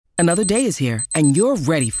Another day is here, and you're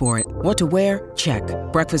ready for it. What to wear? Check.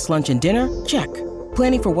 Breakfast, lunch, and dinner? Check.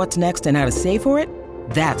 Planning for what's next and how to save for it?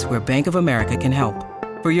 That's where Bank of America can help.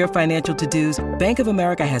 For your financial to-dos, Bank of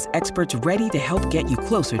America has experts ready to help get you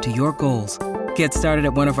closer to your goals. Get started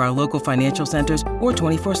at one of our local financial centers or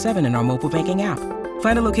 24/7 in our mobile banking app.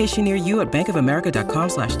 Find a location near you at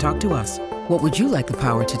bankofamerica.com/talktous. What would you like the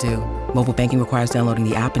power to do? Mobile banking requires downloading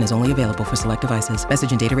the app and is only available for select devices.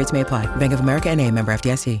 Message and data rates may apply. Bank of America N.A., member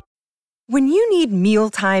FDIC. When you need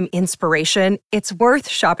mealtime inspiration, it's worth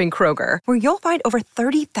shopping Kroger, where you'll find over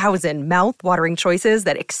 30,000 mouth-watering choices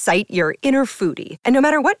that excite your inner foodie. And no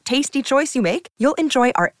matter what tasty choice you make, you'll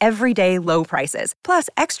enjoy our everyday low prices, plus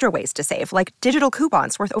extra ways to save, like digital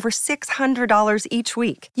coupons worth over $600 each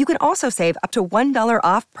week. You can also save up to $1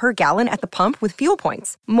 off per gallon at the pump with fuel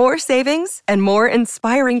points. More savings and more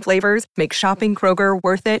inspiring flavors make shopping Kroger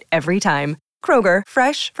worth it every time. Kroger,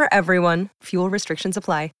 fresh for everyone. Fuel restrictions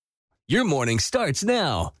apply. Your morning starts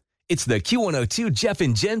now. It's the Q102 Jeff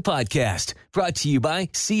and Jen podcast, brought to you by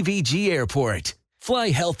CVG Airport. Fly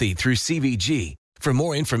healthy through CVG. For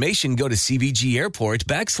more information, go to CVG Airport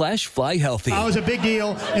 /fly healthy. I was a big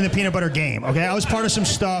deal in the peanut butter game, okay? I was part of some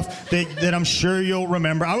stuff that I'm sure you'll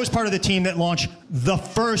remember. I was part of the team that launched the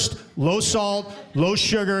first low salt, low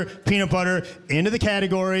sugar peanut butter into the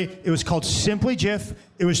category. It was called Simply Jif.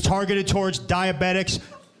 It was targeted towards diabetics.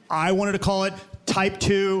 I wanted to call it Type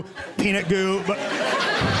 2 peanut goo, but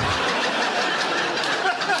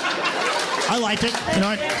I liked it. You know,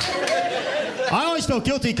 I always felt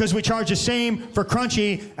guilty because we charged the same for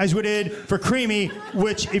crunchy as we did for creamy,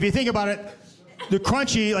 which, if you think about it, the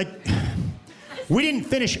crunchy, like, we didn't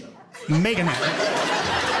finish making that.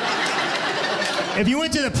 If you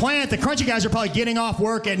went to the plant, the crunchy guys are probably getting off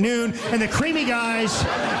work at noon, and the creamy guys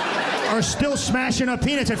are still smashing up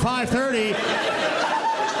peanuts at 5:30.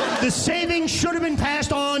 The savings should have been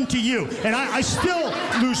passed on to you, and I still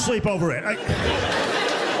lose sleep over it.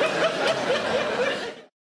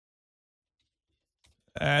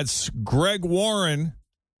 That's Greg Warren,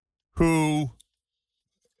 who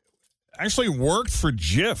actually worked for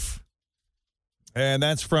Jif. And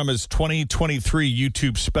that's from his 2023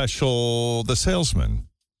 YouTube special, The Salesman.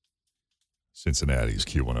 Cincinnati's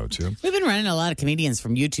Q102. We've been running a lot of comedians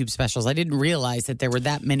from YouTube specials. I didn't realize that there were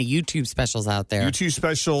that many YouTube specials out there. YouTube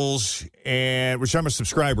specials, and which I'm a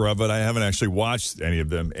subscriber of, but I haven't actually watched any of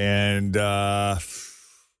them. And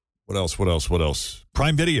what else?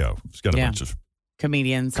 Prime Video. It's got a bunch of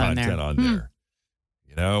comedians content on there.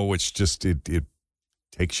 You know, which just it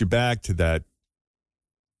takes you back to that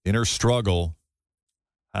inner struggle.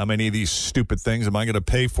 How many of these stupid things am I going to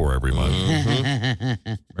pay for every month?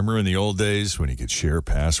 Mm-hmm. Remember in the old days when you could share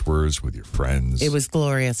passwords with your friends? It was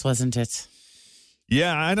glorious, wasn't it?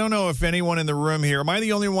 Yeah, I don't know if anyone in the room here. Am I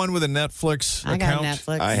the only one with a Netflix account? I got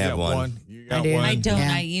Netflix. I have one. You got I do. one? I don't.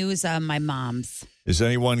 Yeah. I use my mom's. Has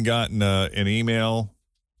anyone gotten an email,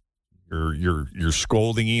 your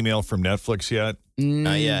scolding email from Netflix yet?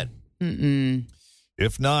 Not yet. Mm-mm.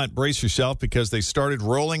 If not, brace yourself because they started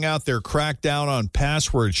rolling out their crackdown on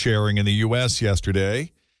password sharing in the U.S.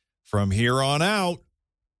 yesterday. From here on out,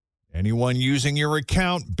 anyone using your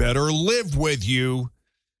account better live with you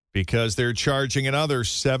because they're charging another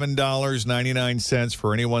 $7.99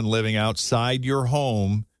 for anyone living outside your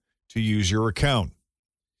home to use your account.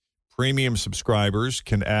 Premium subscribers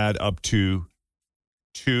can add up to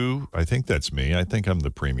 2. I think that's me. I think I'm the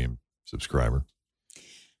premium subscriber.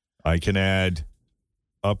 I can add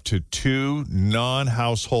up to 2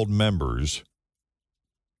 non-household members,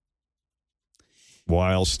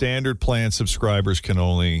 while standard plan subscribers can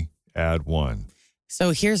only add 1.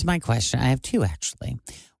 So here's my question. I have 2, actually.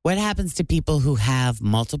 What happens to people who have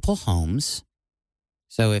multiple homes?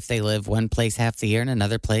 So if they live one place half the year and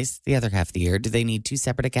another place the other half the year, do they need 2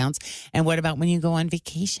 separate accounts? And what about when you go on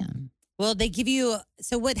vacation? Well, they give you.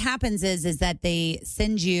 So what happens is that they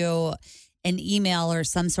send you an email or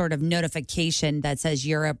some sort of notification that says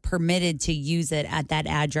you're permitted to use it at that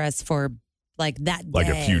address for like that day. Like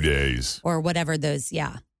a few days. Or whatever those,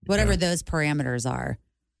 whatever those parameters are.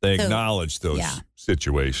 They acknowledge those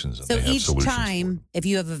situations. And so they have each solutions time, if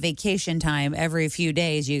you have a vacation time, every few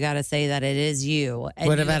days, you got to say that it is you. And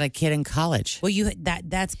what about a kid in college? Well,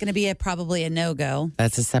 that's going to be probably a no-go.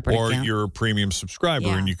 That's a separate or account. you're a premium subscriber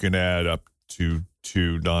and you can add up to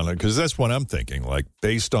Donna, because that's what I'm thinking. Like,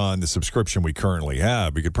 based on the subscription we currently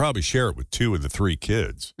have, we could probably share it with 2 of the 3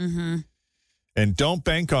 kids. Mm-hmm. And don't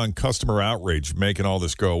bank on customer outrage making all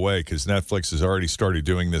this go away, because Netflix has already started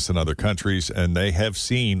doing this in other countries, and they have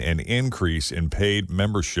seen an increase in paid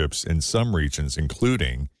memberships in some regions,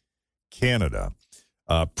 including Canada.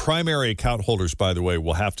 Primary account holders, by the way,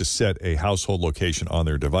 will have to set a household location on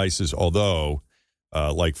their devices, although,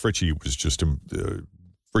 like Fritchie was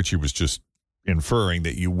just inferring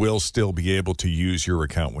that you will still be able to use your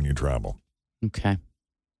account when you travel. Okay.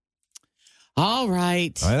 All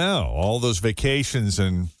right. I know. All those vacations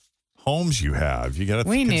and homes you have, you got to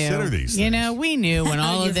consider these things. We knew when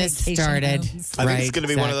all of this started. I think it's going to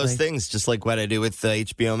be one of those things, just like what I do with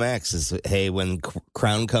HBO Max is, hey, when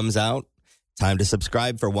Crown comes out, time to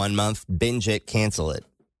subscribe for 1 month, binge it, cancel it.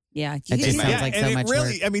 Yeah. It just sounds like so much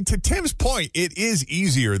work. I mean, to Tim's point, it is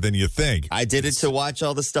easier than you think. I did it to watch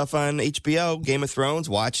all the stuff on HBO, Game of Thrones,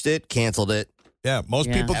 watched it, canceled it. Yeah, most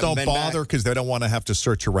people Haven't don't been bother back. because they don't want to have to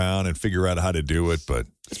search around and figure out how to do it, but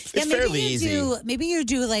It's fairly easy. Maybe you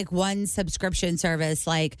do like one subscription service.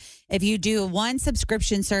 Like if you do one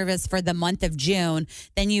subscription service for the month of June,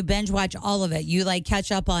 then you binge watch all of it. You like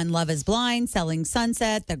catch up on Love is Blind, Selling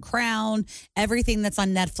Sunset, The Crown, everything that's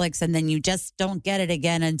on Netflix, and then you just don't get it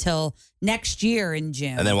again until next year in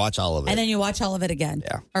June. And then watch all of it. And then you watch all of it again.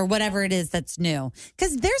 Yeah. Or whatever it is that's new.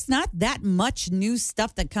 Because there's not that much new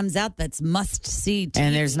stuff that comes out that's must-see TV.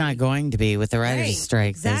 And there's not going to be with the writers' Right, strike.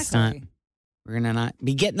 exactly. We're going to not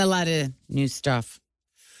be getting a lot of new stuff.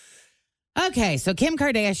 Okay, so Kim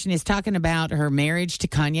Kardashian is talking about her marriage to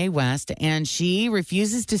Kanye West, and she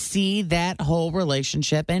refuses to see that whole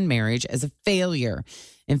relationship and marriage as a failure.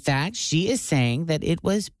 In fact, she is saying that it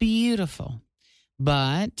was beautiful,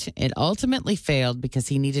 but it ultimately failed because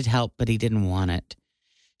he needed help, but he didn't want it.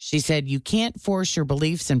 She said, you can't force your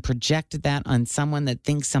beliefs and project that on someone that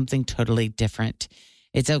thinks something totally different.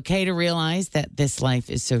 It's okay to realize that this life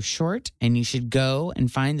is so short and you should go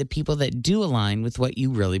and find the people that do align with what you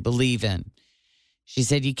really believe in. She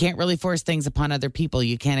said, you can't really force things upon other people.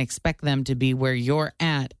 You can't expect them to be where you're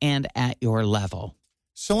at and at your level.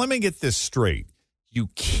 So let me get this straight. You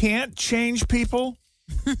can't change people?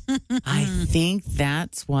 I think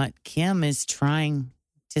that's what Kim is trying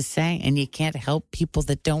to say. And you can't help people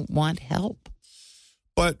that don't want help.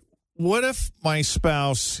 But what if my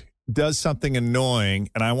spouse does something annoying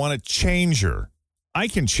and I want to change her? I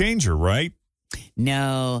can change her, right?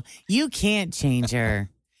 No, you can't change her.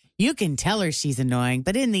 You can tell her she's annoying,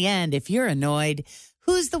 but in the end, if you're annoyed,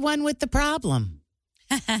 who's the one with the problem?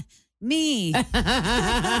 Me. Wait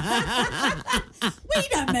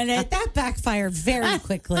a minute. That backfired very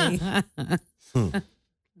quickly.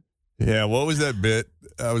 Yeah, what was that bit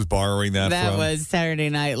I was borrowing that That from? was Saturday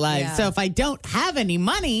Night Live. Yeah. So if I don't have any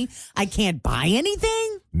money, I can't buy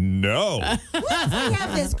anything? No. What if I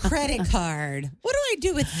have this credit card? What do I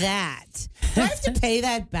do with that? Do I have to pay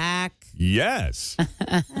that back? Yes.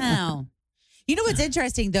 Oh. You know what's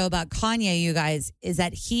interesting, though, about Kanye, you guys, is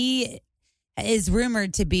that he is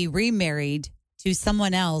rumored to be remarried to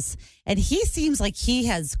someone else, and he seems like he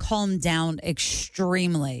has calmed down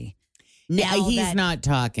extremely. Yeah, Now he's that- not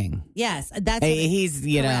talking. Yes, that's He's,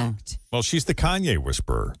 you know. correct. Well, she's the Kanye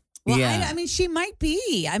whisperer. Well, Yeah. I mean, she might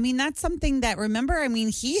be. I mean, that's something that, remember, I mean,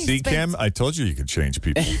 he See, spent, Kim, I told you could change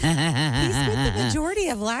people. he spent the majority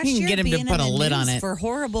of last You can year get him to being put in a the lid on news it. for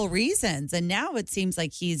horrible reasons, and now it seems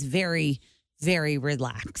like he's very, very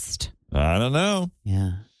relaxed. I don't know.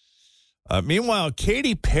 Yeah. Meanwhile,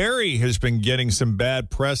 Katy Perry has been getting some bad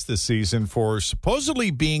press this season for supposedly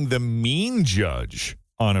being the mean judge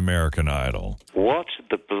on American Idol. What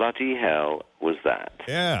the bloody hell was that?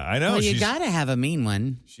 Yeah, I know. Well, you got to have a mean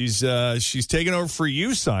one. She's taken over for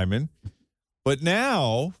you, Simon. But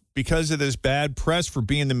now, because of this bad press for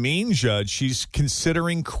being the mean judge, she's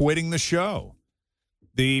considering quitting the show.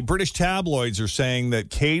 The British tabloids are saying that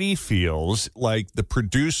Katy feels like the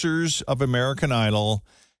producers of American Idol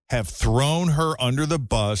have thrown her under the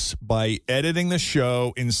bus by editing the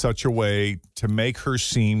show in such a way to make her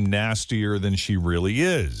seem nastier than she really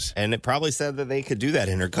is. And it probably said that they could do that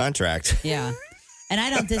in her contract. Yeah. And I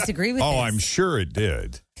don't disagree with Oh, this. I'm sure it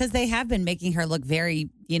did. Because they have been making her look very,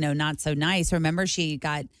 not so nice. Remember, she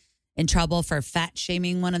got in trouble for fat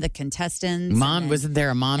shaming one of the contestants. Wasn't there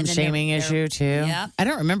a mom and then shaming there- issue too? Yeah. I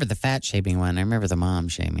don't remember the fat shaming one. I remember the mom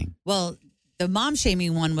shaming. Well, the mom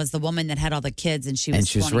shaming one was the woman that had all the kids, and she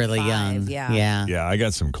was really 25. young. Yeah. Yeah, I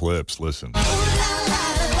got some clips. Listen.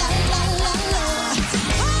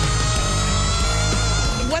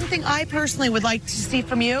 One thing I personally would like to see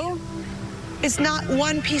from you is not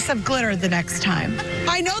one piece of glitter the next time.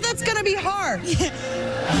 I know that's going to be hard. Yes!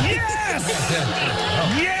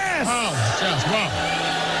 Yes! Oh, just wow.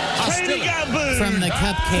 Katie got booed. From the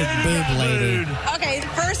cupcake boob lady. Okay,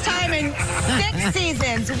 first time in 6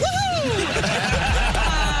 seasons. Woohoo!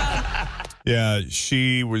 Yeah,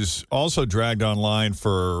 she was also dragged online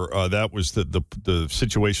for that was the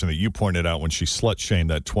situation that you pointed out when she slut-shamed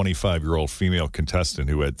that 25-year-old female contestant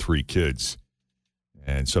who had 3 kids.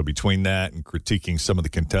 And so between that and critiquing some of the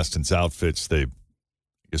contestants' outfits, they've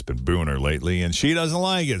just been booing her lately, and she doesn't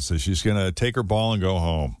like it, so she's going to take her ball and go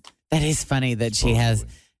home. That is funny that she has,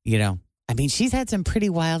 she's had some pretty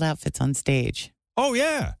wild outfits on stage. Oh,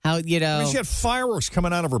 yeah. How, she had fireworks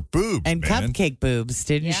coming out of her boobs. And cupcake boobs,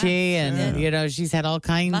 didn't she? And, she's had all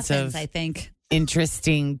kinds Muffins, of I think.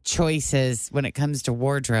 interesting choices when it comes to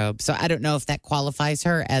wardrobe. So I don't know if that qualifies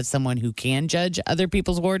her as someone who can judge other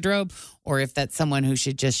people's wardrobe or if that's someone who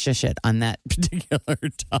should just shush it on that particular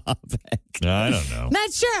topic. I don't know.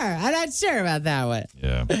 I'm not sure about that one.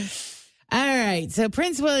 Yeah. All right. So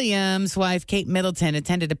Prince William's wife, Kate Middleton,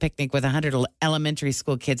 attended a picnic with 100 elementary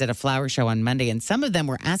school kids at a flower show on Monday, and some of them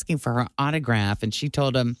were asking for her autograph, and she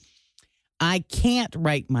told them, I can't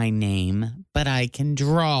write my name, but I can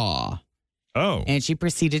draw. Oh. And she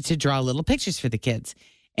proceeded to draw little pictures for the kids.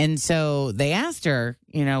 And so they asked her,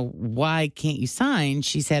 why can't you sign?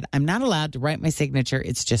 She said, I'm not allowed to write my signature.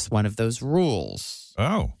 It's just one of those rules.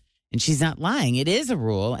 Oh. And she's not lying. It is a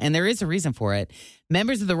rule, and there is a reason for it.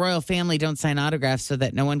 Members of the royal family don't sign autographs so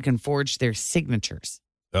that no one can forge their signatures.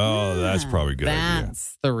 Oh, that's probably a good idea.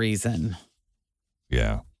 That's the reason.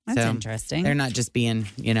 Yeah. That's interesting. They're not just being,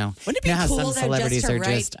 Wouldn't it be how cool some though, celebrities just to are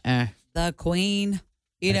write just the queen?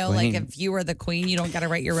 Like if you were the queen, you don't got to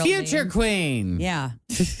write your real name. future queen. Yeah.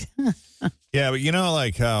 Yeah, but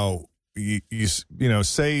like how you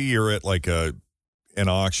say you're at like an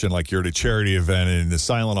auction, like you're at a charity event, and in the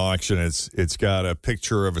silent auction, it's got a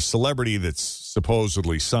picture of a celebrity that's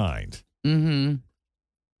supposedly signed. Mm-hmm.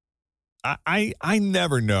 I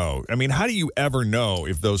never know. I mean, how do you ever know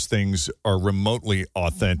if those things are remotely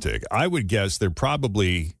authentic? I would guess they're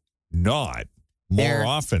probably not. More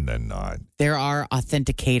often than not. There are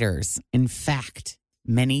authenticators. In fact,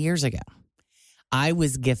 many years ago, I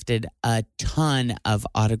was gifted a ton of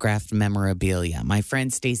autographed memorabilia. My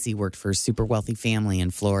friend Stacy worked for a super wealthy family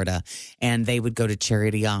in Florida, and they would go to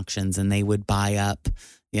charity auctions and they would buy up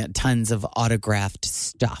tons of autographed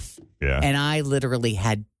stuff. Yeah. And I literally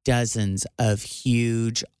had dozens of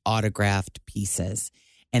huge autographed pieces.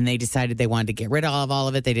 And they decided they wanted to get rid of all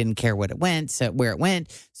of it. They didn't care where it went.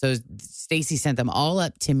 So Stacy sent them all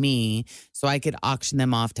up to me so I could auction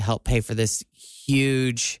them off to help pay for this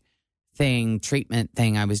huge treatment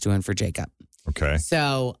thing I was doing for Jacob. Okay.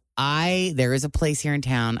 So there is a place here in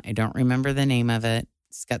town. I don't remember the name of it.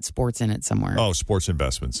 It's got sports in it somewhere. Oh, Sports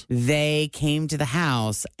Investments. They came to the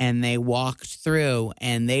house and they walked through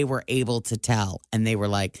and they were able to tell. And they were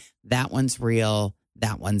like, that one's real.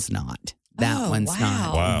 That one's not. That one's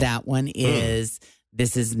not. Wow. That one is.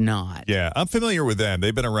 This is not. Yeah, I'm familiar with them.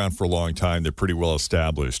 They've been around for a long time. They're pretty well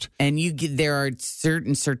established. And there are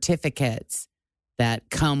certain certificates that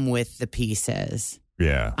come with the pieces.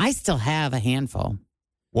 Yeah. I still have a handful.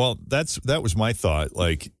 Well, that was my thought.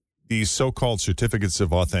 Like these so-called certificates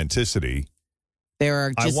of authenticity. There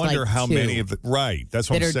are just I wonder how two. many of the right. That's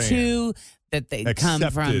what I'm saying. There are two that they come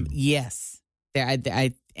from. Yes.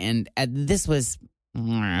 This was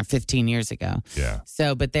 15 years ago. Yeah.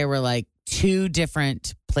 So, but there were like 2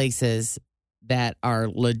 different places that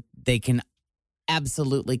they can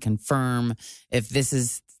absolutely confirm if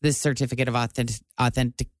this certificate of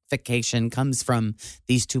authentication comes from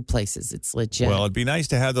these 2 places. It's legit. Well, it'd be nice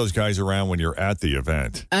to have those guys around when you're at the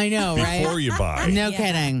event. I know, right? Before you buy. No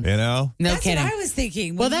kidding. No That's kidding. what I was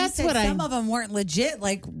thinking. Well, When you that's said what some of them weren't legit.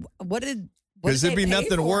 Like, because there'd be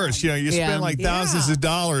nothing worse. You spend like thousands of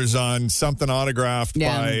dollars on something autographed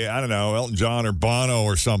by, I don't know, Elton John or Bono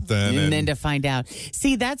or something. And then to find out.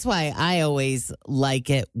 See, that's why I always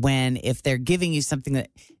like it if they're giving you something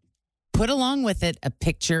that put along with it a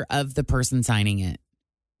picture of the person signing it.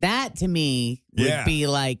 That to me would be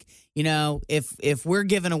like, if we're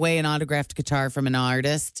giving away an autographed guitar from an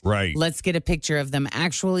artist, right? Let's get a picture of them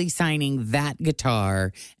actually signing that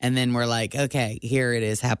guitar, and then we're like, okay, here it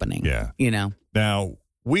is happening. Yeah. Now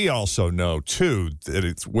we also know too that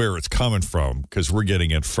it's where it's coming from because we're getting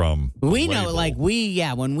it from. We know, like when we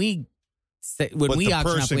auction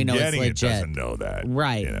off, we know it's legit. It doesn't know that,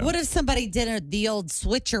 right? What if somebody did the old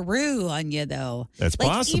switcheroo on you though? That's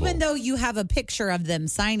possible. Even though you have a picture of them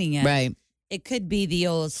signing it, right? It could be the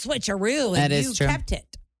old switcheroo, and you kept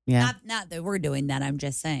it. Yeah, not that we're doing that. I'm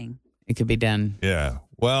just saying it could be done. Yeah.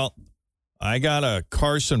 Well, I got a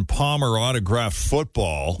Carson Palmer autographed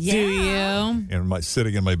football. Yeah. Do you?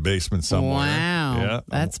 Sitting in my basement somewhere. Wow. Yeah.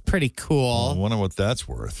 That's pretty cool. I wonder what that's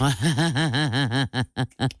worth. I'm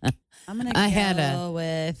going to go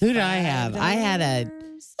with who did I have?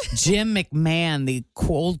 Jim McMahon, the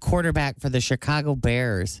old quarterback for the Chicago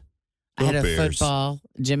Bears. I had a football,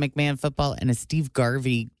 Jim McMahon football, and a Steve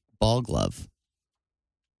Garvey ball glove.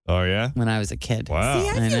 Oh, yeah? When I was a kid. Wow. See,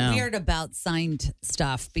 I feel weird about signed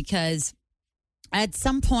stuff because at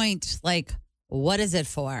some point, like, what is it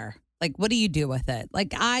for? Like, what do you do with it? Like,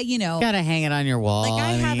 gotta hang it on your wall. Like,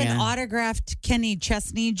 I have an autographed Kenny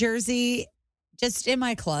Chesney jersey just in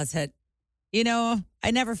my closet. I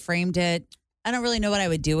never framed it. I don't really know what I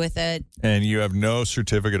would do with it. And you have no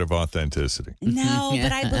certificate of authenticity. No,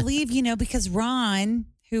 but I believe, because Ron,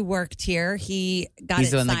 who worked here, he's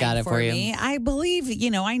the one that got it for me. you. I believe,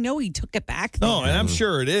 I know he took it back. No, and I'm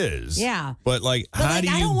sure it is. Yeah. But how do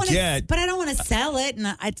you get... But I don't want to sell it,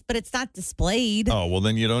 but it's not displayed. Oh, well,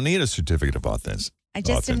 then you don't need a certificate of authenticity. I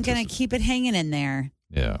just am going to keep it hanging in there.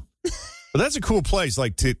 Yeah. But that's a cool place.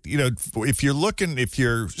 Like, if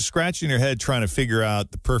you're scratching your head trying to figure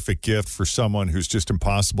out the perfect gift for someone who's just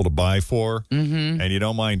impossible to buy for, and you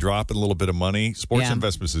don't mind dropping a little bit of money, Sports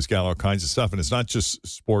Investments has got all kinds of stuff. And it's not just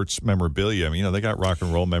sports memorabilia. I mean, they got rock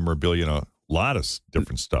and roll memorabilia, a lot of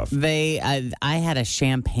different stuff. I had a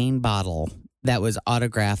champagne bottle that was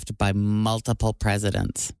autographed by multiple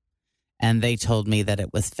presidents. And they told me that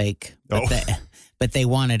it was fake. But they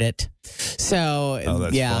wanted it. So,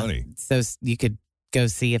 that's funny. So you could go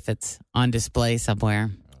see if it's on display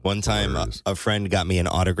somewhere. One time, a friend got me an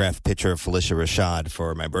autographed picture of Felicia Rashad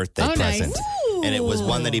for my birthday present. Nice. And it was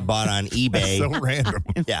one that he bought on eBay. So random.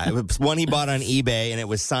 Yeah, it was one he bought on eBay, and it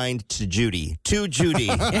was signed to Judy. To Judy.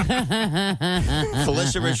 Felicia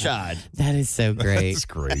Rashad. That is so great. That's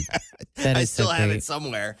great. I still have it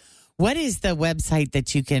somewhere. What is the website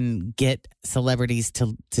that you can get celebrities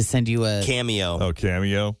to send you a Cameo? Oh,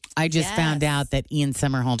 Cameo. I just found out that Ian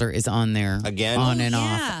Somerhalder is on there again, on and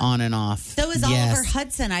off. So is Oliver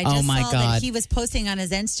Hudson. I just saw that he was posting on his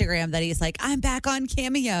Instagram that he's like, I'm back on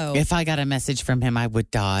Cameo. If I got a message from him, I would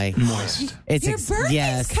die. Moist. It's your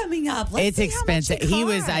birthday's coming up. Let's it's see expensive. How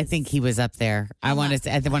much it costs. I think he was up there. I want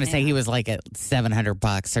to say he was like at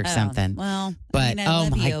 $700 or something. Well, but I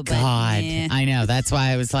love you, God, but, I know. That's why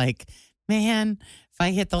I was like, man, if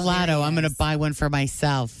I hit the lotto, I'm going to buy one for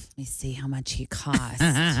myself. Let me see how much he costs.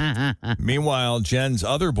 Meanwhile, Jen's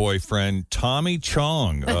other boyfriend, Tommy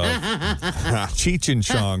Chong of Cheech and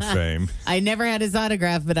Chong fame. I never had his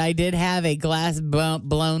autograph, but I did have a glass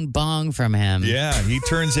blown bong from him. Yeah, he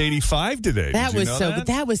turns 85 today.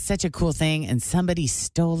 That was such a cool thing, and somebody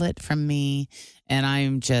stole it from me, and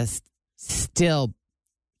I'm just still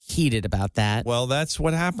heated about that. Well, that's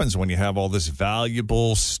what happens when you have all this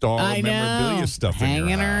valuable star memorabilia stuff hanging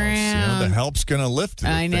in your house. around. The help's going to lift it.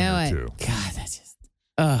 I know it. Two. God, that's just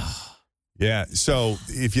Yeah. So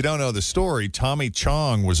if you don't know the story, Tommy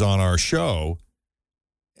Chong was on our show,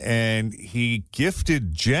 and he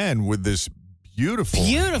gifted Jen with this beautiful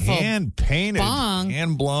hand-painted,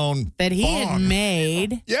 hand-blown that he had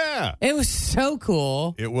made. Yeah. It was so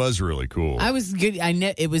cool. It was really cool. I was good.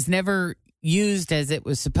 It was never used as it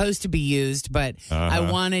was supposed to be used, but I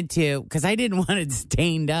wanted to, because I didn't want it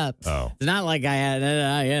stained up. Oh. It's not like I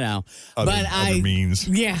had, Other means.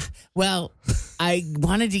 Yeah. Well, I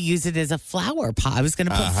wanted to use it as a flower pot. I was going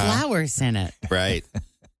to put flowers in it. Right.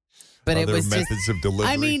 But Other it was methods of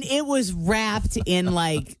delivery. I mean, it was wrapped in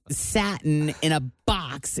like satin in a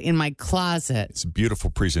box in my closet. It's a beautiful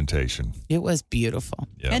presentation. It was beautiful.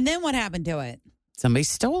 Yeah. And then what happened to it? Somebody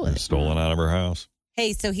stole it. Stolen out of her house.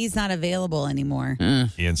 Hey, so he's not available anymore.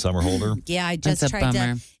 Ian Somerhalder. Yeah, I just tried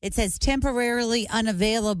to. It says temporarily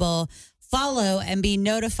unavailable. Follow and be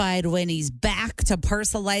notified when he's back to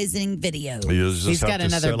personalizing videos. He's got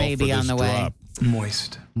another baby on the way.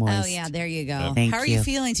 Moist. Oh, yeah, there you go. Thank How are you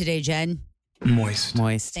feeling today, Jen? Moist.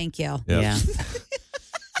 Thank you. Yep. Yeah.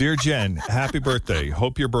 Dear Jen, happy birthday.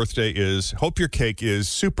 Hope your cake is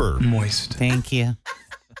super moist. Thank you.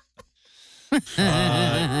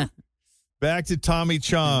 Back to Tommy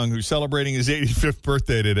Chong, who's celebrating his 85th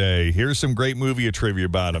birthday today. Here's some great movie trivia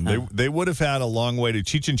about him. They would have had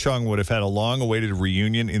Cheech and Chong would have had a long-awaited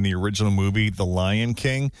reunion in the original movie, The Lion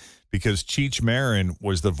King, because Cheech Marin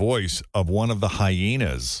was the voice of one of the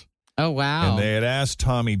hyenas. Oh, wow. And they had asked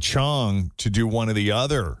Tommy Chong to do one of the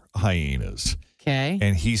other hyenas. Okay.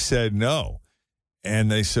 And he said no. And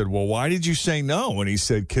they said, well, why did you say no? And he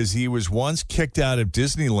said, because he was once kicked out of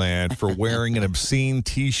Disneyland for wearing an obscene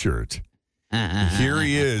T-shirt. Here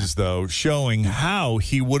he is, though, showing how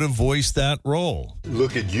he would have voiced that role.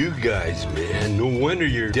 Look at you guys, man. No wonder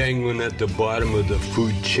you're dangling at the bottom of the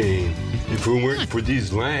food chain. If it weren't for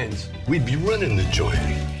these lands, we'd be running the joint.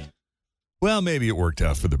 Well, maybe it worked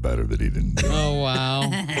out for the better that he didn't do it. Oh, wow.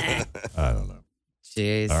 I don't know.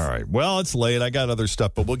 Jeez. All right. Well, it's late. I got other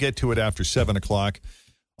stuff, but we'll get to it after 7 o'clock.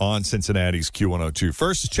 on Cincinnati's Q102.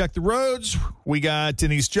 First, let's check the roads. We got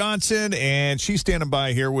Denise Johnson, and she's standing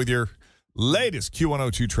by here with your latest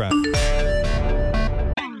Q102 traffic.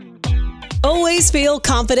 Always feel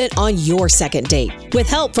confident on your second date. With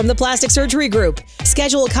help from the Plastic Surgery Group.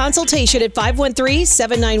 Schedule a consultation at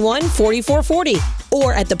 513-791-4440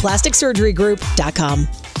 or at theplasticsurgerygroup.com.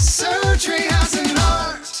 Surgery has an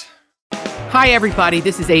art. Hi, everybody.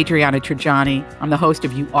 This is Adriana Trajani. I'm the host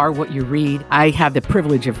of You Are What You Read. I have the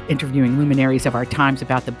privilege of interviewing luminaries of our times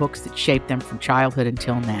about the books that shaped them from childhood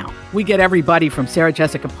until now. We get everybody from Sarah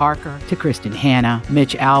Jessica Parker to Kristen Hanna,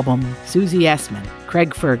 Mitch Albom, Susie Essman,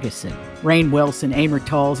 Craig Ferguson, Rainn Wilson, Amor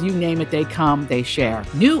Tolls, you name it, they come, they share.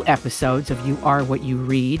 New episodes of You Are What You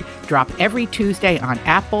Read drop every Tuesday on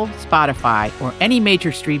Apple, Spotify, or any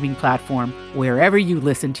major streaming platform wherever you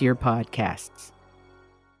listen to your podcasts.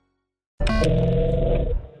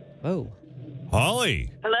 Oh.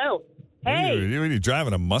 Holly. Hello. Hey. Are you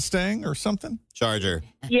driving a Mustang or something? Charger.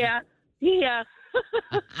 Yeah.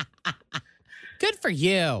 Good for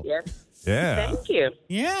you. Yes. Yeah. Thank you.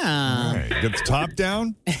 Yeah. All right. Get the top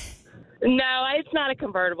down? No, it's not a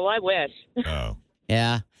convertible. I wish. Oh.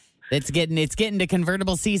 Yeah. It's getting to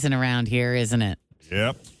convertible season around here, isn't it?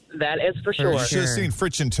 Yep. That is for sure. You should have seen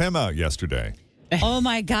Fritch and Tim out yesterday. Oh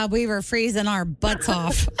my God, we were freezing our butts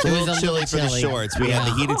off. It was a little chilly for the shorts. We had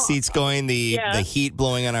the heated seats going, the heat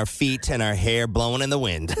blowing on our feet, and our hair blowing in the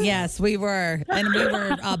wind. Yes, we were. And we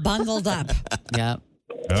were bundled up. Yep.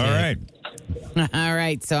 All right. All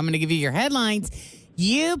right. So I'm going to give you your headlines.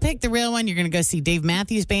 You pick the real one. You're going to go see Dave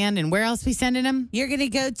Matthews Band. And where else we sending him? You're going to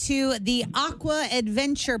go to the Aqua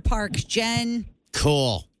Adventure Park, Jen.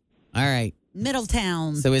 Cool. All right.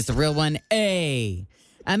 Middletown. So is the real one A?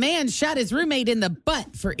 A man shot his roommate in the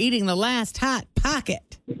butt for eating the last Hot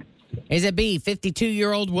Pocket. Is it B?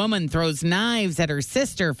 52-year-old woman throws knives at her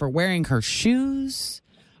sister for wearing her shoes.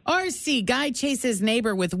 Or C? Guy chases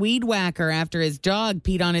neighbor with weed whacker after his dog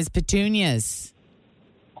peed on his petunias.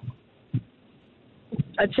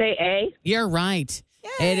 I'd say A. You're right.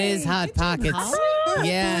 Yay, it is Hot Pockets.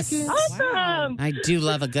 Yes. Awesome. I do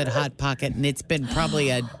love a good Hot Pocket, and it's been probably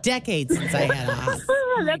a decade since I had a Hot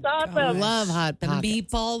Pocket. That's awesome. I love Hot Pockets. The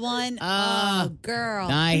meatball one? Oh, girl.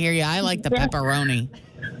 I hear you. I like the pepperoni.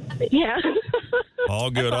 Yeah.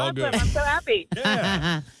 All good, all good. I'm so happy.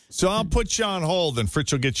 Yeah. So I'll put you on hold, and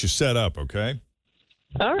Fritch will get you set up, okay?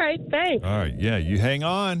 All right, thanks. All right, yeah, you hang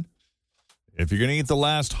on. If you're going to eat the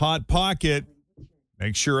last Hot Pocket,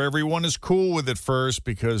 make sure everyone is cool with it first,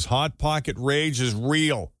 because Hot Pocket rage is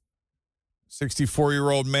real.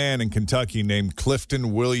 64-year-old man in Kentucky named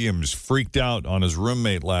Clifton Williams freaked out on his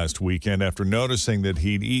roommate last weekend after noticing that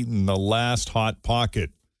he'd eaten the last Hot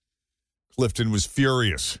Pocket. Clifton was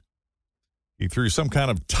furious. He threw some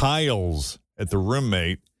kind of tiles at the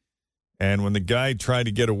roommate, and when the guy tried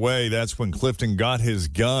to get away, that's when Clifton got his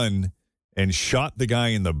gun and shot the guy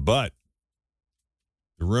in the butt.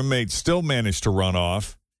 The roommate still managed to run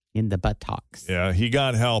off. In the buttocks. Yeah, he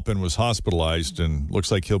got help and was hospitalized, and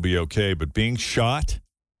looks like he'll be okay. But being shot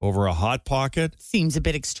over a Hot Pocket? Seems a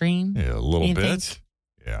bit extreme. Yeah, a little bit.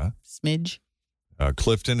 Yeah. Smidge.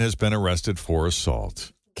 Clifton has been arrested for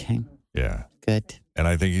assault. Okay. Yeah. Good. And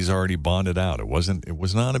I think he's already bonded out. It was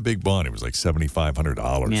not a big bond. It was like $7,500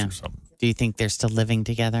 or something. Do you think they're still living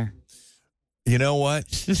together? You know what?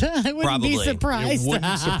 I wouldn't be surprised. It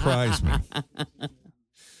wouldn't surprise me.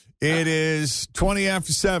 It is 20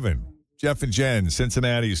 after 7. Jeff and Jen,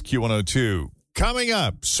 Cincinnati's Q102. Coming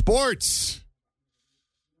up, sports.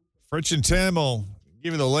 Fritch and Tim will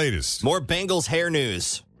give you the latest. More Bengals hair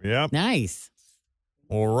news. Yep. Nice.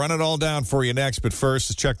 We'll run it all down for you next, but first,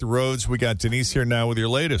 let's check the roads. We got Denise here now with your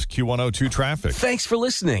latest Q102 traffic. Thanks for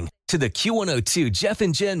listening to the Q102 Jeff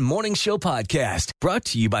and Jen Morning Show podcast, brought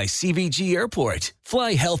to you by CVG Airport.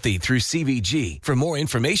 Fly healthy through CVG. For more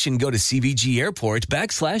information, go to CVG Airport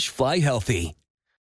 /fly healthy.